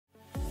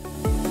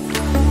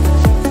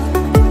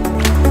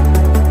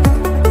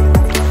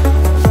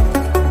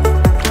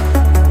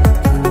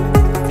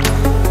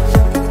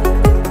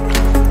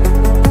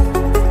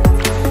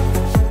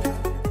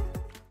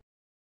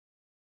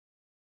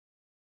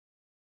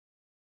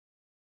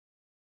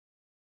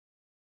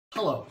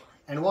Hello,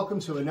 and welcome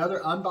to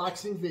another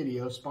unboxing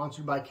video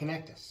sponsored by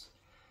Connectus.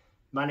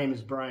 My name is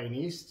Brian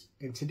East,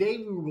 and today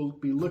we will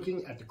be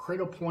looking at the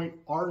Cradlepoint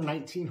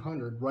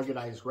R1900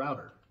 Ruggedized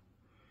Router.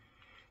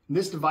 And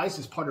this device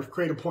is part of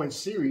Cradlepoint's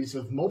series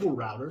of mobile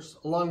routers,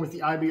 along with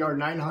the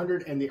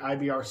IBR900 and the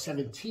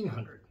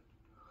IBR1700.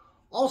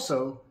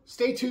 Also,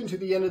 stay tuned to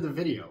the end of the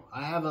video.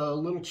 I have a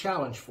little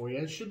challenge for you.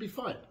 It should be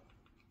fun.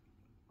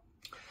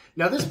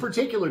 Now, this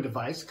particular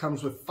device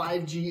comes with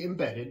 5G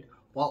embedded,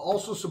 while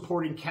also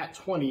supporting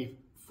Cat20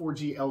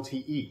 4G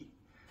LTE.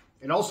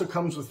 It also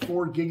comes with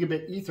 4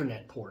 gigabit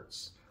Ethernet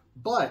ports.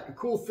 But the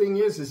cool thing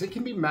is it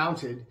can be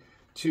mounted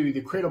to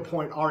the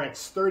Cradlepoint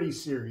RX30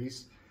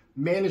 series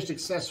managed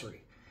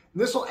accessory.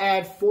 And this will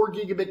add 4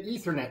 gigabit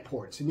Ethernet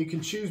ports, and you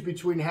can choose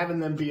between having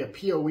them be a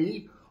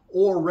PoE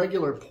or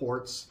regular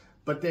ports,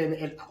 but then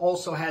it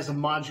also has a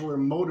modular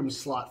modem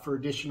slot for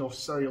additional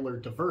cellular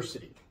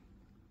diversity.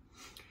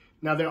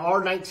 Now, the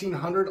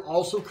R1900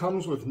 also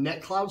comes with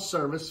NetCloud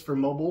Service for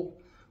mobile,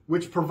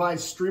 which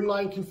provides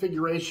streamlined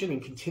configuration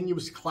and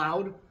continuous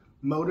cloud,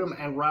 modem,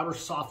 and router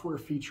software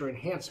feature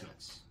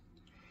enhancements.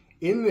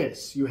 In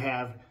this, you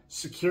have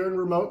secure and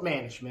remote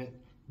management,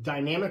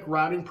 dynamic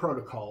routing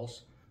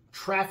protocols,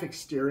 traffic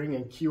steering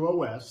and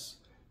QoS,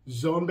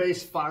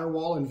 zone-based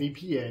firewall and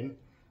VPN,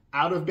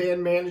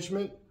 out-of-band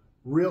management,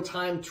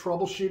 real-time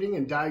troubleshooting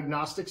and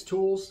diagnostics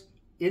tools,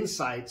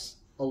 insights,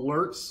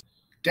 alerts,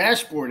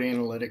 dashboard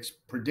analytics,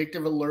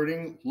 predictive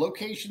alerting,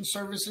 location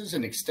services,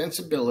 and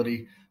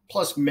extensibility,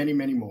 plus many,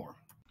 many more.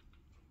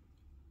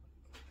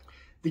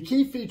 The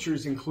key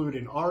features include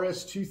an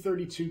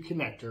RS-232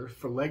 connector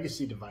for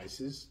legacy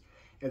devices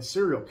and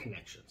serial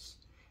connections,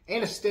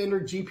 and a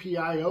standard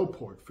GPIO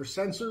port for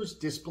sensors,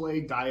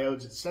 display,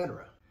 diodes,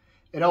 etc.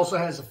 It also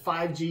has a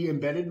 5G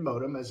embedded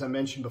modem, as I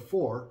mentioned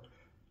before.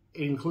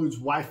 It includes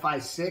Wi-Fi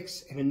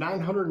 6 and a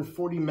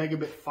 940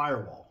 megabit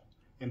firewall,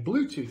 and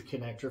Bluetooth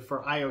connector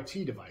for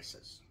IoT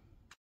devices.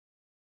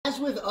 As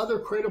with other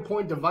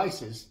Cradlepoint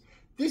devices,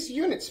 this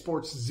unit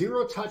sports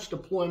zero-touch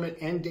deployment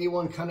and day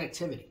one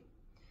connectivity.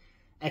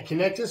 At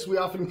Connectus, we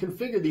often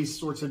configure these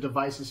sorts of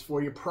devices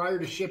for you prior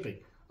to shipping,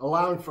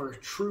 allowing for a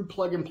true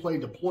plug-and-play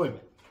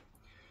deployment.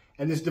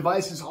 And this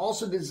device is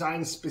also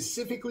designed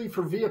specifically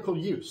for vehicle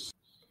use.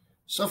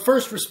 So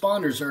first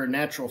responders are a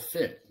natural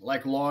fit,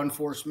 like law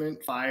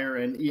enforcement, fire,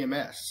 and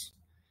EMS.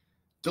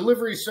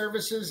 Delivery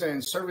services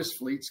and service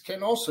fleets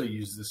can also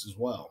use this as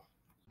well.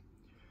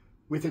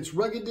 With its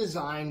rugged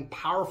design,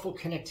 powerful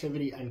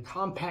connectivity, and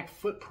compact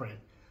footprint,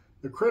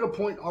 the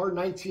Cradlepoint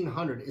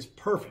R1900 is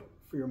perfect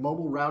for your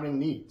mobile routing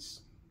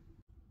needs.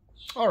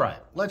 All right,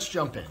 let's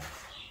jump in.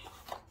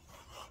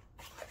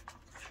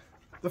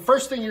 The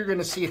first thing you're going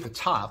to see at the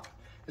top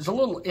is a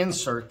little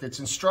insert that's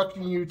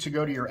instructing you to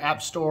go to your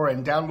app store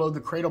and download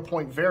the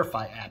Cradlepoint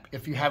Verify app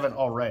if you haven't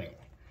already.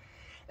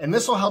 And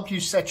this will help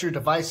you set your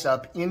device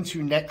up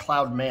into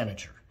NetCloud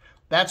Manager.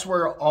 That's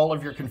where all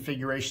of your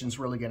configuration is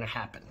really going to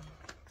happen.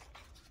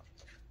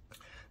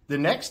 The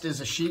next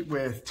is a sheet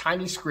with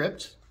tiny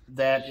script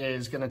that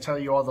is going to tell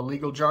you all the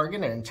legal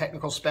jargon and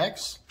technical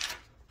specs.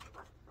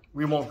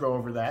 We won't go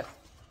over that.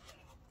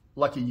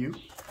 Lucky you.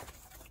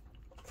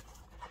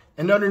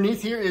 And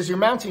underneath here is your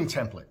mounting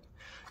template.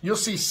 You'll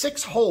see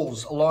 6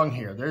 holes along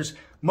here. There's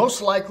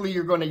most likely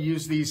you're going to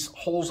use these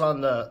holes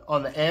on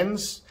the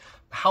ends.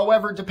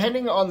 However,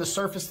 depending on the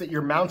surface that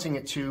you're mounting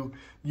it to,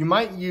 you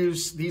might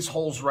use these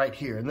holes right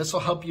here, and this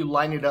will help you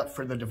line it up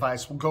for the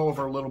device. We'll go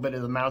over a little bit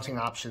of the mounting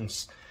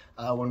options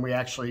when we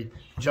actually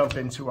jump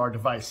into our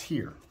device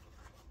here.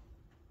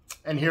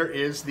 And here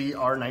is the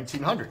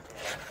R1900.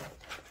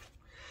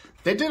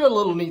 They did a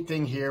little neat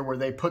thing here where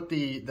they put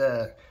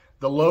the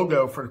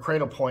logo for the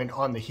Cradlepoint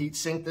on the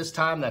heatsink this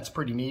time. That's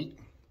pretty neat.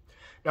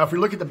 Now, if we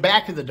look at the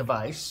back of the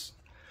device,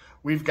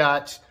 we've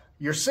got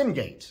your SIM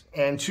gate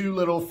and 2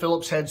 little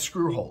Phillips head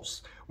screw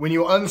holes. When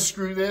you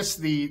unscrew this,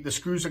 the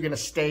screws are going to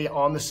stay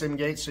on the SIM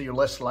gate, so you're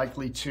less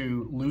likely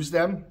to lose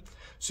them.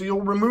 So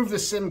you'll remove the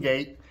SIM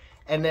gate,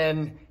 and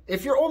then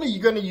if you're only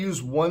going to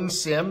use one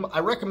SIM, I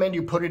recommend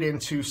you put it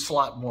into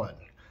slot 1.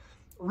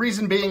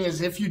 Reason being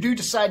is if you do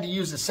decide to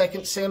use a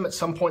second SIM at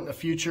some point in the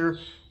future,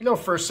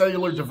 for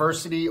cellular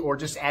diversity or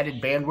just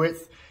added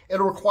bandwidth,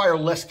 it'll require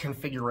less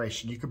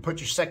configuration. You can put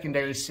your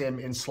secondary SIM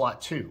in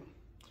slot 2.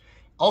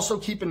 Also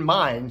keep in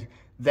mind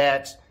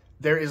that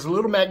there is a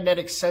little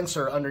magnetic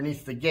sensor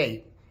underneath the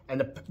gate, and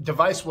the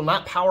device will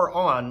not power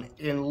on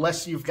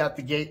unless you've got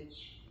the gate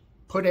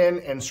put in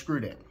and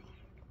screwed in.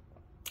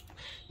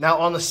 Now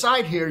on the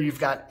side here, you've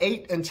got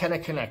 8 antenna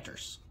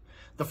connectors.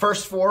 The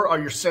first 4 are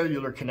your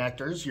cellular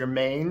connectors, your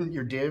main,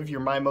 your div,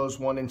 your MIMOs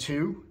 1 and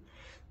 2.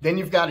 Then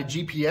you've got a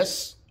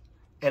GPS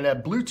and a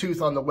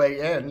Bluetooth on the way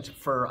end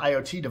for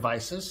IoT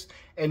devices,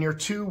 and your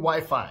 2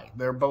 Wi-Fi.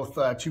 They're both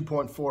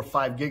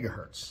 2.45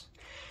 gigahertz.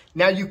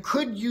 Now you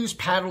could use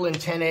paddle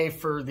antennae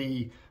for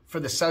the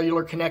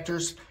cellular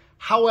connectors.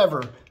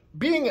 However,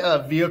 being a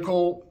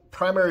vehicle,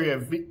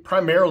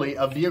 primarily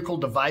a vehicle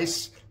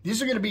device,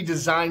 these are going to be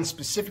designed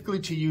specifically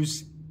to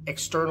use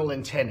external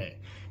antennae.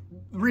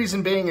 The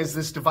reason being is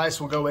this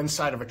device will go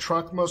inside of a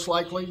trunk most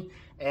likely,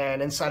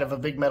 and inside of a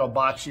big metal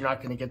box, you're not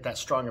going to get that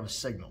strong of a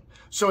signal.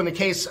 So in the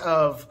case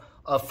of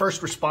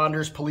first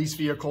responders, police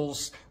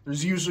vehicles,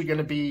 there's usually going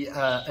to be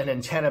an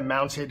antenna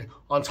mounted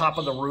on top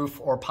of the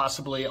roof or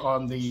possibly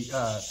on the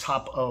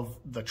top of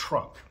the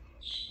trunk.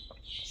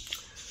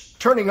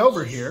 Turning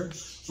over here,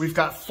 we've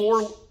got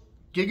 4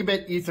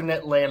 gigabit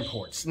Ethernet LAN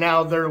ports.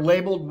 Now they're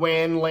labeled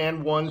WAN,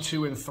 LAN 1,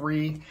 2, and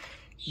 3.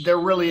 They're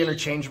really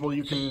interchangeable.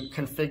 You can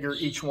configure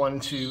each one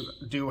to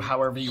do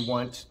however you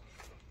want.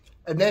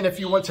 And then if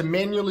you want to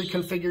manually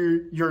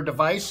configure your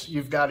device,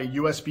 you've got a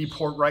USB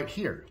port right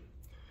here.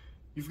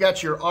 You've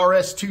got your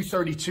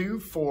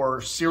RS232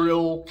 for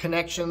serial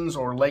connections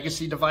or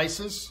legacy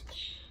devices,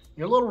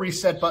 your little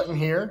reset button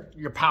here,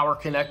 your power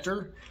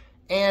connector,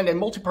 and a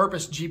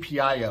multi-purpose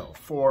GPIO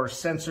for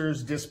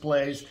sensors,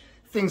 displays,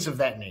 things of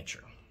that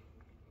nature.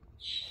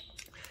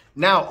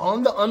 Now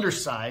on the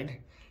underside,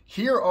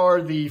 here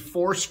are the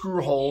 4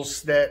 screw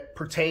holes that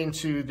pertain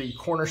to the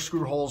corner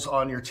screw holes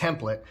on your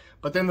template,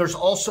 but then there's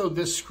also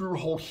this screw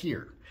hole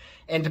here.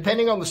 And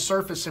depending on the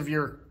surface of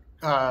your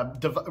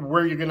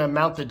where you're going to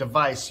mount the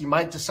device, you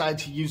might decide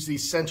to use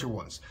these center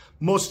ones.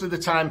 Most of the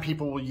time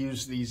people will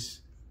use these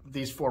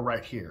 4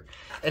 right here.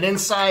 And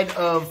inside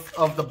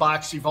of the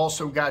box, you've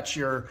also got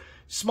your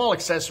small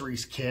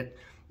accessories kit.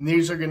 And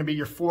these are going to be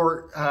your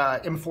 4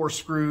 M4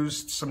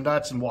 screws, some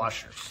nuts, and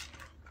washers.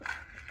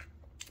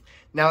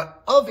 Now,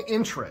 of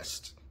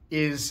interest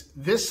is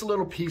this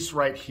little piece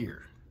right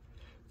here.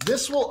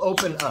 This will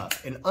open up,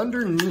 and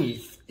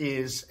underneath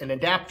is an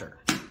adapter.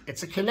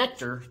 It's a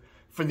connector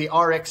for the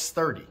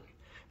RX30.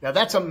 Now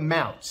that's a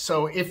mount.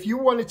 So if you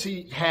wanted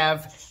to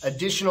have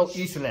additional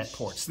Ethernet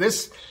ports,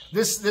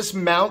 this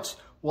mount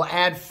will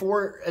add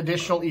 4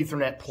 additional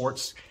Ethernet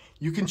ports.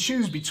 You can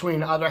choose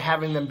between either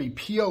having them be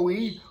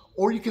PoE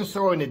or you can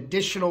throw an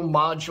additional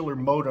modular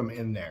modem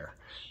in there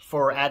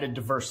for added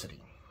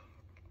diversity.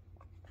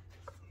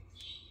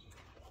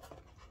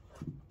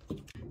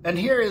 And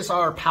here is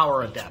our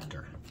power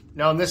adapter.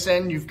 Now on this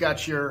end, you've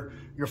got your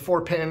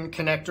 4-pin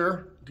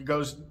connector that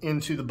goes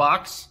into the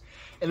box.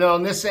 And then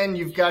on this end,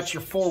 you've got your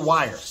 4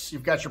 wires.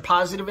 You've got your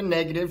positive and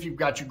negative, you've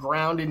got your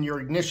ground and your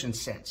ignition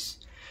sense.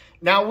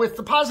 Now with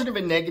the positive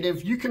and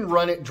negative, you can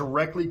run it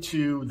directly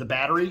to the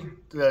battery,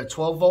 the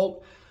 12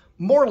 volt.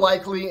 More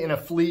likely in a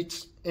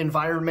fleet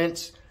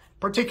environment,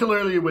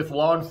 particularly with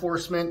law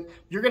enforcement,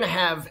 you're gonna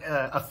have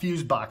a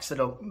fuse box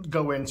that'll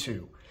go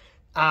into.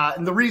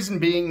 And the reason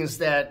being is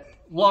that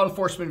law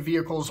enforcement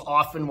vehicles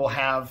often will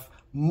have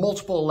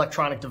multiple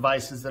electronic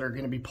devices that are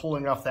gonna be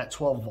pulling off that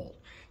 12 volt.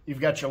 You've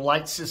got your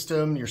light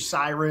system, your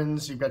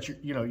sirens, you've got your,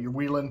 your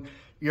wheeling,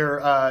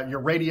 your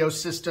radio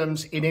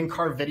systems, an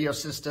in-car video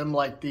system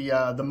like the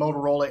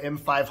Motorola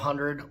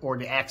M500 or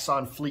the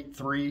Axon Fleet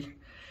 3,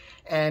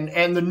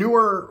 and the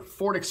newer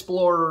Ford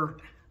Explorer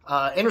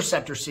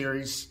Interceptor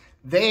series.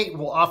 They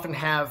will often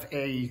have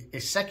a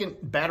second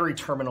battery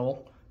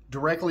terminal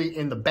directly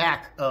in the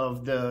back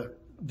of the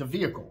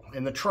vehicle,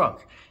 in the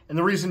trunk. And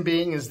the reason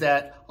being is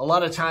that a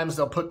lot of times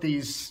they'll put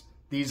these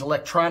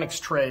electronics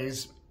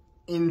trays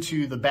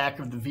into the back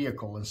of the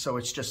vehicle, and so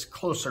it's just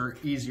closer,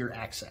 easier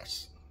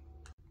access.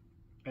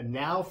 And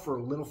now for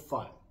a little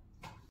fun.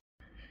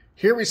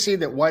 Here we see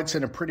that white's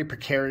in a pretty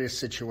precarious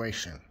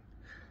situation.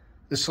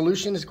 The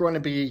solution is going to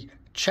be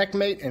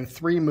checkmate in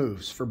 3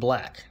 moves for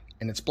black,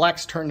 and it's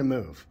black's turn to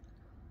move.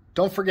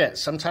 Don't forget,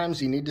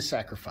 sometimes you need to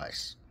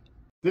sacrifice.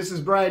 This is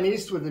Brian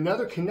East with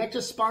another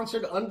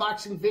Connectus-sponsored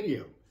unboxing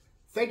video.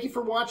 Thank you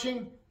for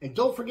watching, and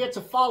don't forget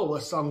to follow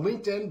us on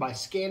LinkedIn by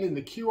scanning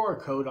the QR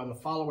code on the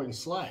following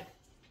slide.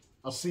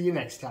 I'll see you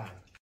next time.